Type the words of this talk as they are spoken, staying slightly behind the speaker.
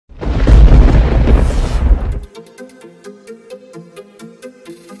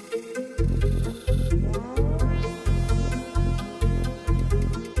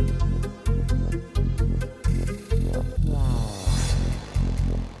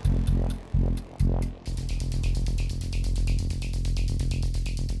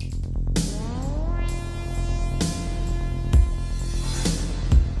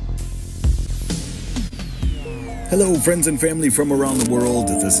Hello, friends and family from around the world.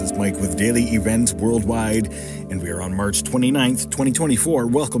 This is Mike with Daily Events Worldwide, and we are on March 29th, 2024.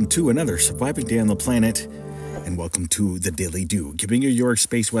 Welcome to another surviving day on the planet, and welcome to the Daily Do, giving you your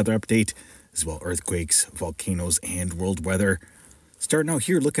space weather update, as well earthquakes, volcanoes, and world weather. Starting out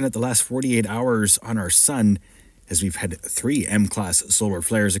here, looking at the last 48 hours on our sun, as we've had 3 M-class solar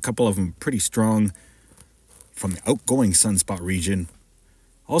flares, a couple of them pretty strong from the outgoing sunspot region.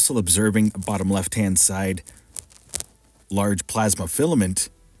 Also observing bottom left-hand side, large plasma filament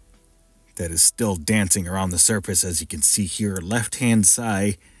that is still dancing around the surface, as you can see here, left-hand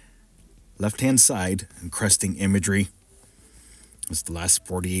side and cresting imagery. It's the last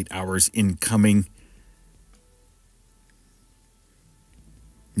 48 hours incoming.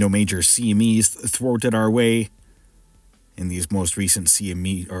 No major CMEs thwarted our way, and these most recent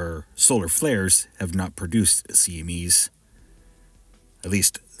CME or solar flares have not produced CMEs, at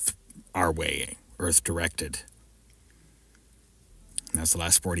least our way, Earth directed. That's the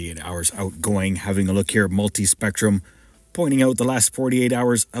last 48 hours outgoing. Having a look here at multi-spectrum, pointing out the last 48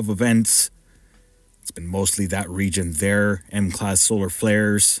 hours of events. It's been mostly that region there, M-class solar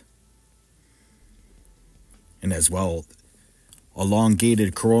flares. And as well,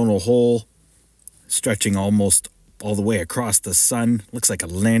 elongated coronal hole stretching almost all the way across the sun. Looks like a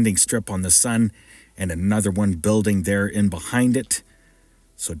landing strip on the sun, and another one building there in behind it.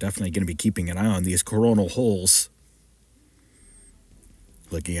 So definitely going to be keeping an eye on these coronal holes.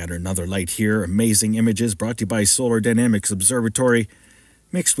 Looking at another light here, amazing images brought to you by Solar Dynamics Observatory,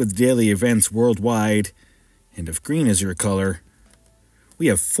 mixed with daily events worldwide. And if green is your color, we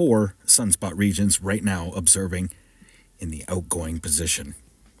have 4 sunspot regions right now observing in the outgoing position.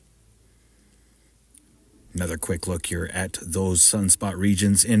 Another quick look here at those sunspot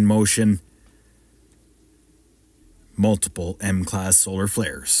regions in motion. Multiple M-class solar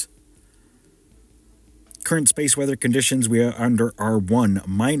flares. Current space weather conditions, we are under R1,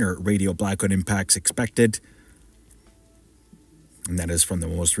 minor radio blackout impacts expected. And that is from the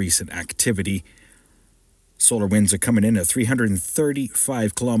most recent activity. Solar winds are coming in at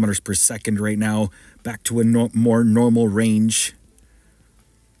 335 kilometers per second right now, back to a more normal range.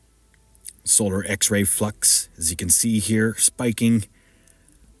 Solar X-ray flux, as you can see here, spiking.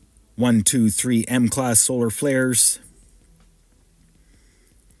 1, 2, 3 M-class solar flares.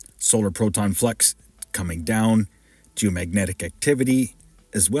 Solar proton flux coming down. Geomagnetic activity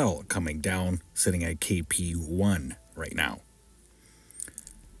as well coming down, sitting at KP1 right now.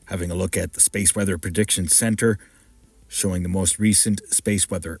 Having a look at the Space Weather Prediction Center, showing the most recent space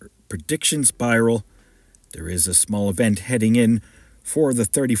weather prediction spiral. There is a small event heading in for the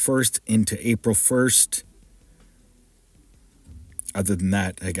 31st into April 1st. Other than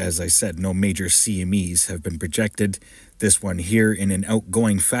that, as I said, no major CMEs have been projected. This one here in an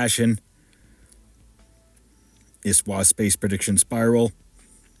outgoing fashion. ISWA Space Prediction Spiral.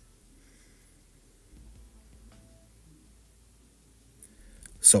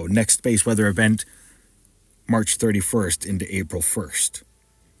 So next space weather event, March 31st into April 1st.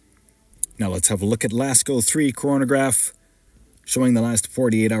 Now let's have a look at LASCO 3 coronagraph, showing the last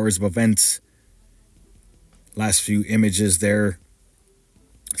 48 hours of events. Last few images there.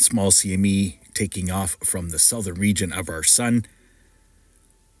 Small CME taking off from the southern region of our sun.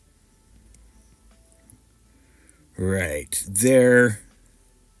 Right there.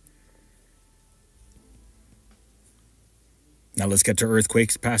 Now let's get to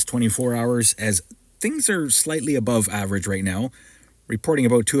earthquakes past 24 hours, as things are slightly above average right now. Reporting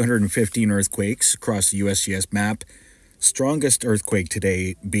about 215 earthquakes across the USGS map. Strongest earthquake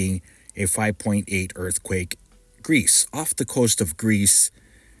today being a 5.8 earthquake. Greece, off the coast of Greece,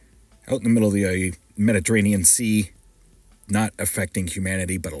 out in the middle of the Mediterranean Sea. Not affecting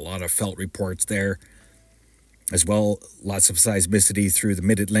humanity, but a lot of felt reports there. As well, lots of seismicity through the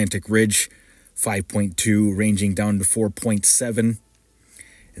mid-Atlantic ridge, 5.2 ranging down to 4.7.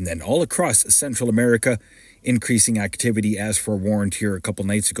 And then all across Central America, increasing activity as forewarned here a couple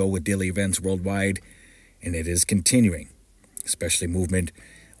nights ago with daily events worldwide. And it is continuing, especially movement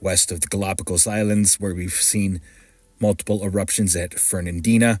west of the Galapagos Islands, where we've seen multiple eruptions at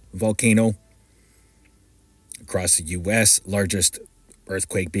Fernandina volcano. Across the U.S., largest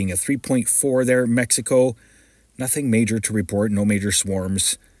earthquake being a 3.4 there in Mexico. Nothing major to report, no major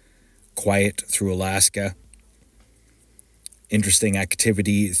swarms. Quiet through Alaska. Interesting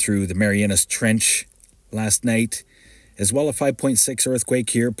activity through the Marianas Trench last night. As well, a 5.6 earthquake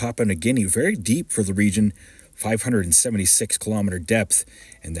here, Papua New Guinea, very deep for the region, 576 kilometer depth,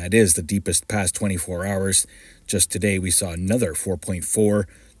 and that is the deepest past 24 hours. Just today we saw another 4.4,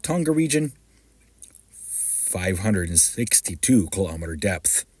 Tonga region, 562 kilometer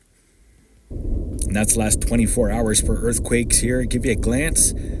depth. And that's the last 24 hours for earthquakes here. Give you a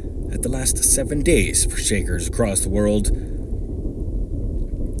glance at the last 7 days for shakers across the world.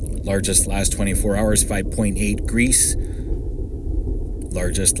 Largest last 24 hours, 5.8 Greece.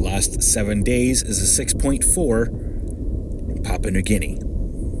 Largest last 7 days is a 6.4 in Papua New Guinea,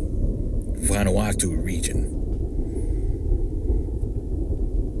 Vanuatu region.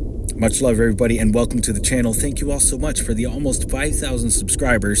 Much love, everybody, and welcome to the channel. Thank you all so much for the almost 5,000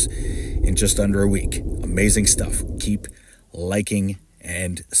 subscribers in just under a week. Amazing stuff. Keep liking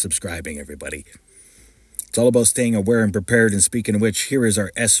and subscribing, everybody. It's all about staying aware and prepared. And speaking of which, here is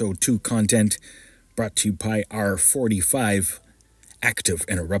our SO2 content brought to you by our 45 active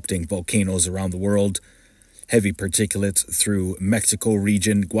and erupting volcanoes around the world. Heavy particulates through Mexico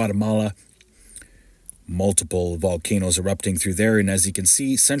region, Guatemala. Multiple volcanoes erupting through there. And as you can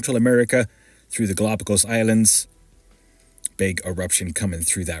see, Central America through the Galapagos Islands. Big eruption coming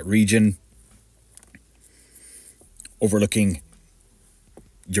through that region. Overlooking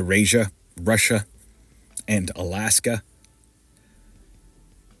Eurasia, Russia, and Alaska.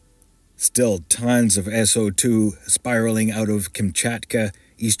 Still tons of SO2 spiraling out of Kamchatka,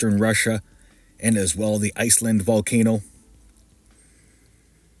 eastern Russia, and as well the Iceland volcano.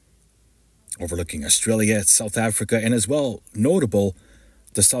 Overlooking Australia, South Africa, and as well notable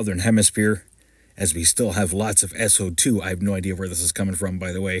the southern hemisphere, as we still have lots of SO2. I have no idea where this is coming from,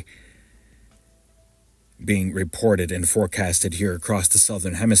 by the way, being reported and forecasted here across the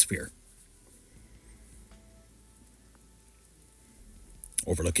southern hemisphere.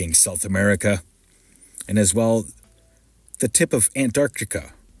 Overlooking South America, and as well the tip of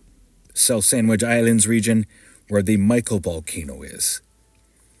Antarctica, South Sandwich Islands region, where the Michael volcano is.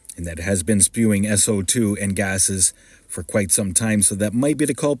 And that has been spewing SO2 and gases for quite some time, so that might be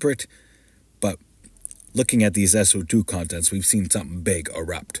the culprit. But looking at these SO2 contents, we've seen something big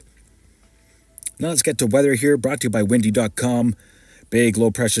erupt. Now let's get to weather here, brought to you by windy.com. Big low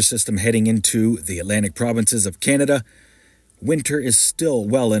pressure system heading into the Atlantic provinces of Canada. Winter is still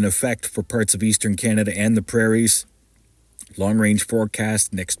well in effect for parts of eastern Canada and the prairies. Long range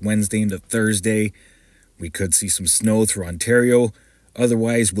forecast next Wednesday into Thursday. We could see some snow through Ontario.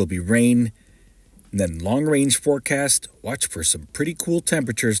 Otherwise, will be rain. And then long range forecast, watch for some pretty cool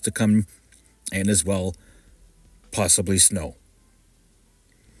temperatures to come, and as well, possibly snow.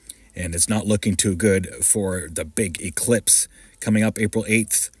 And it's not looking too good for the big eclipse coming up April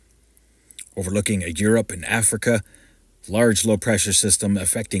 8th. Overlooking Europe and Africa. Large low pressure system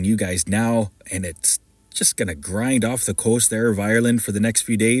affecting you guys now, and it's just going to grind off the coast there of Ireland for the next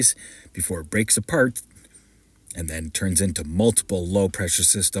few days before it breaks apart and then turns into multiple low pressure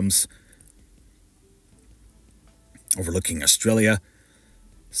systems. Overlooking Australia,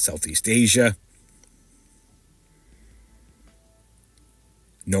 Southeast Asia.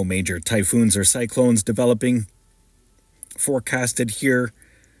 No major typhoons or cyclones developing forecasted here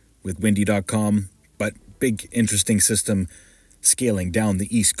with windy.com, but big interesting system scaling down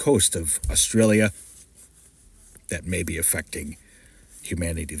the east coast of Australia that may be affecting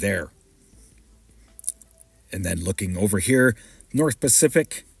humanity there. And then looking over here, North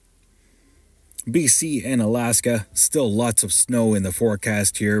Pacific, BC and Alaska, still lots of snow in the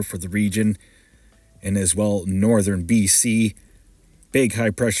forecast here for the region. And as well, northern BC, big high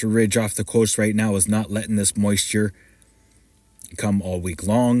pressure ridge off the coast right now is not letting this moisture come all week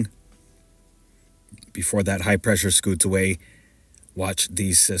long. Before that high pressure scoots away, watch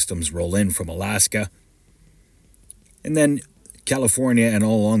these systems roll in from Alaska. And then California and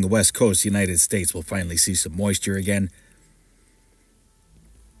all along the west coast, United States, will finally see some moisture again.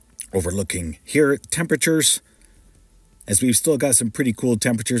 Overlooking here, temperatures, as we've still got some pretty cool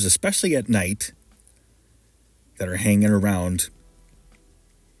temperatures, especially at night, that are hanging around.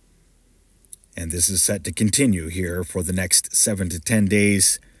 And this is set to continue here for the next 7 to 10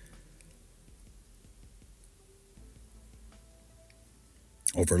 days.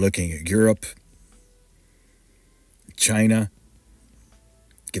 Overlooking Europe, China.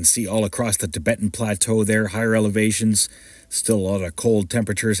 You can see all across the Tibetan Plateau there, higher elevations, still a lot of cold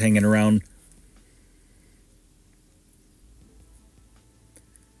temperatures hanging around.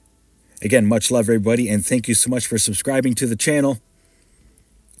 Again, much love, everybody, and thank you so much for subscribing to the channel.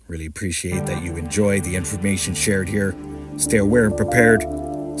 Really appreciate that you enjoy the information shared here. Stay aware and prepared,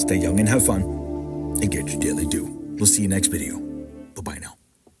 stay young and have fun, and get your daily due. We'll see you next video. Bye-bye now.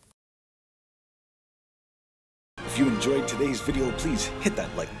 If you enjoyed today's video, please hit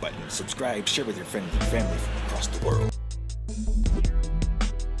that like button, subscribe, share with your friends and family from across the world.